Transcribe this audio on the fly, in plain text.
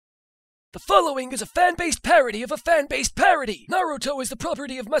The following is a fan-based parody of a fan-based parody. Naruto is the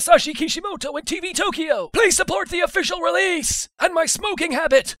property of Masashi Kishimoto and TV Tokyo. Please support the official release. And my smoking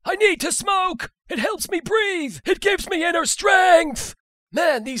habit. I need to smoke. It helps me breathe. It gives me inner strength.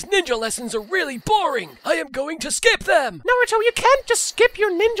 Man, these ninja lessons are really boring. I am going to skip them. Naruto, you can't just skip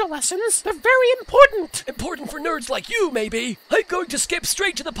your ninja lessons. They're very important. Important for nerds like you, maybe. I'm going to skip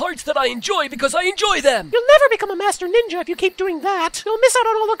straight to the parts that I enjoy because I enjoy them. You'll never become a master ninja if you keep doing that. You'll miss out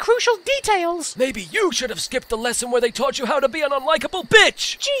on all the crucial details. Maybe you should have skipped the lesson where they taught you how to be an unlikable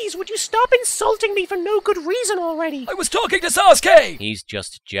bitch. Jeez, would you stop insulting me for no good reason already? I was talking to Sasuke. He's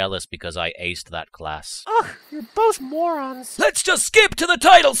just jealous because I aced that class. Ugh, you're both morons. Let's just skip to the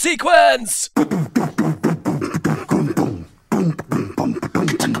title sequence! Master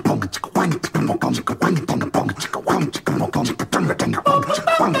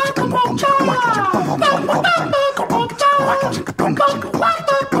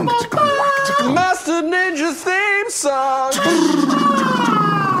Ninja theme song!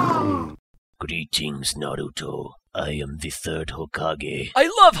 Greetings, Naruto. I am the third Hokage.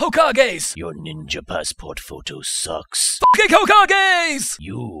 I love Hokages! Your ninja passport photo sucks. Fucking Hokages!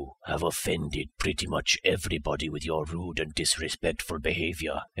 You have offended pretty much everybody with your rude and disrespectful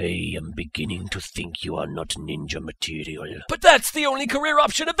behavior. I am beginning to think you are not ninja material. But that's the only career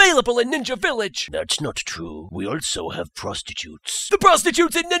option available in Ninja Village! That's not true. We also have prostitutes. The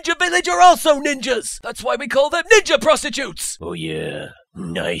prostitutes in Ninja Village are also ninjas! That's why we call them ninja prostitutes! Oh yeah,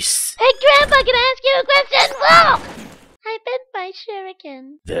 nice. Hey, Grandpa, can I ask you a question? Whoa! I bent my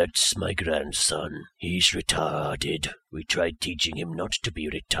shuriken. That's my grandson. He's retarded. We tried teaching him not to be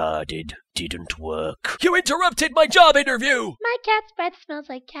retarded. Didn't work. You interrupted my job interview! My cat's breath smells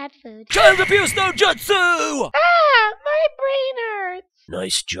like cat food. Child abuse no jutsu! Ah! My brain hurts!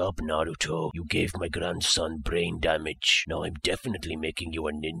 Nice job, Naruto. You gave my grandson brain damage. Now I'm definitely making you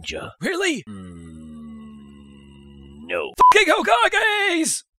a ninja. Really? No. Fucking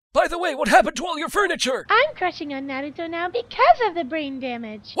Hokages! By the way, what happened to all your furniture? I'm crushing on Naruto now because of the brain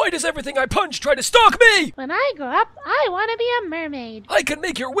damage. Why does everything I punch try to stalk me? When I grow up, I want to be a mermaid. I can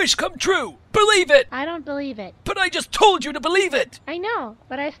make your wish come true. Believe it! I don't believe it. But I just told you to believe it! I know,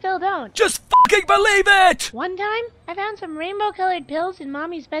 but I still don't. Just fucking believe it! One time, I found some rainbow-colored pills in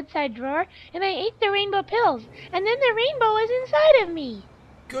Mommy's bedside drawer, and I ate the rainbow pills, and then the rainbow was inside of me.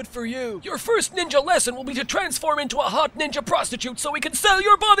 Good for you. Your first ninja lesson will be to transform into a hot ninja prostitute so we can sell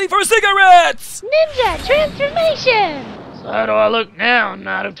your body for cigarettes! Ninja transformation! So how do I look now,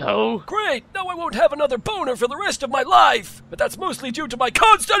 Naruto? Great! Now I won't have another boner for the rest of my life! But that's mostly due to my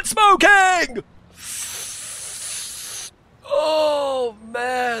constant smoking! Oh,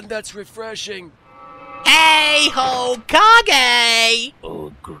 man, that's refreshing. Hey, Hokage!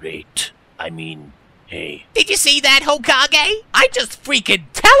 Oh, great. Hey. Did you see that, Hokage? I just freaking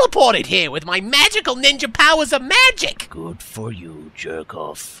teleported here with my magical ninja powers of magic! Good for you,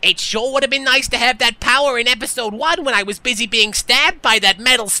 jerk-off. It sure would have been nice to have that power in episode 1 when I was busy being stabbed by that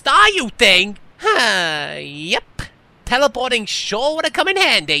metal Staryu thing. Yep. Teleporting sure would have come in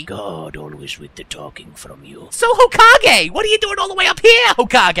handy. God, always with the talking from you. So, Hokage, what are you doing all the way up here,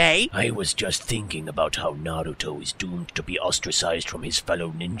 Hokage? I was just thinking about how Naruto is doomed to be ostracized from his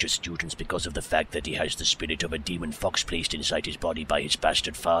fellow ninja students because of the fact that he has the spirit of a demon fox placed inside his body by his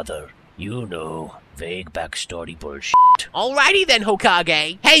bastard father. You know, vague backstory bullshit. Alrighty then,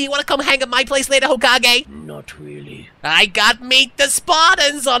 Hokage. Hey, you wanna come hang at my place later, Hokage? Not really. I got Meet the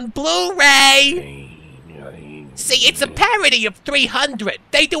Spartans on Blu-ray! See, it's a parody of 300.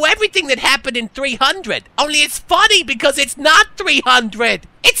 They do everything that happened in 300. Only it's funny because it's not 300.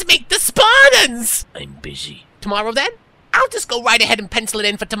 It's Meet the Spartans! I'm busy. Tomorrow then? I'll just go right ahead and pencil it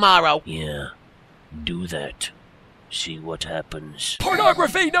in for tomorrow. Yeah, do that. See what happens.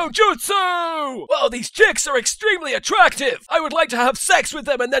 Pornography no jutsu! Wow, these chicks are extremely attractive! I would like to have sex with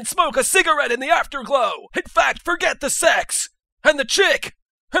them and then smoke a cigarette in the afterglow! In fact, forget the sex! And the chick!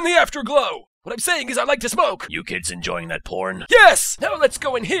 And the afterglow! What I'm saying is I like to smoke! You kids enjoying that porn? Yes! Now let's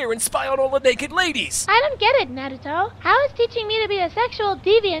go in here and spy on all the naked ladies! I don't get it, Naruto. How is teaching me to be a sexual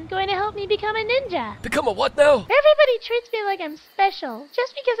deviant going to help me become a ninja? Become a what now? Everybody treats me like I'm special,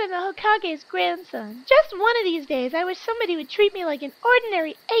 just because I'm the Hokage's grandson. Just one of these days, I wish somebody would treat me like an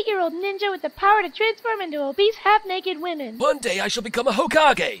ordinary 8-year-old ninja with the power to transform into obese, half-naked women. One day I shall become a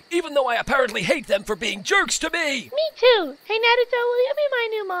Hokage, even though I apparently hate them for being jerks to me! Me too! Hey Naruto, will you be my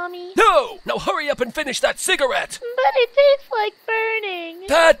new mommy? No! Now hurry up and finish that cigarette! But it tastes like burning!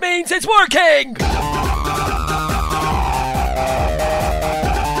 That means it's working!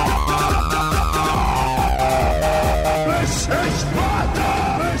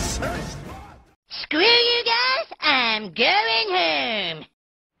 Screw you guys, I'm going home!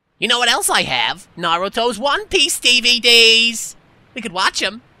 You know what else I have? Naruto's One Piece DVDs. We could watch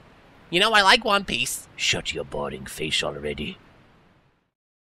them. You know I like One Piece. Shut your boring face already.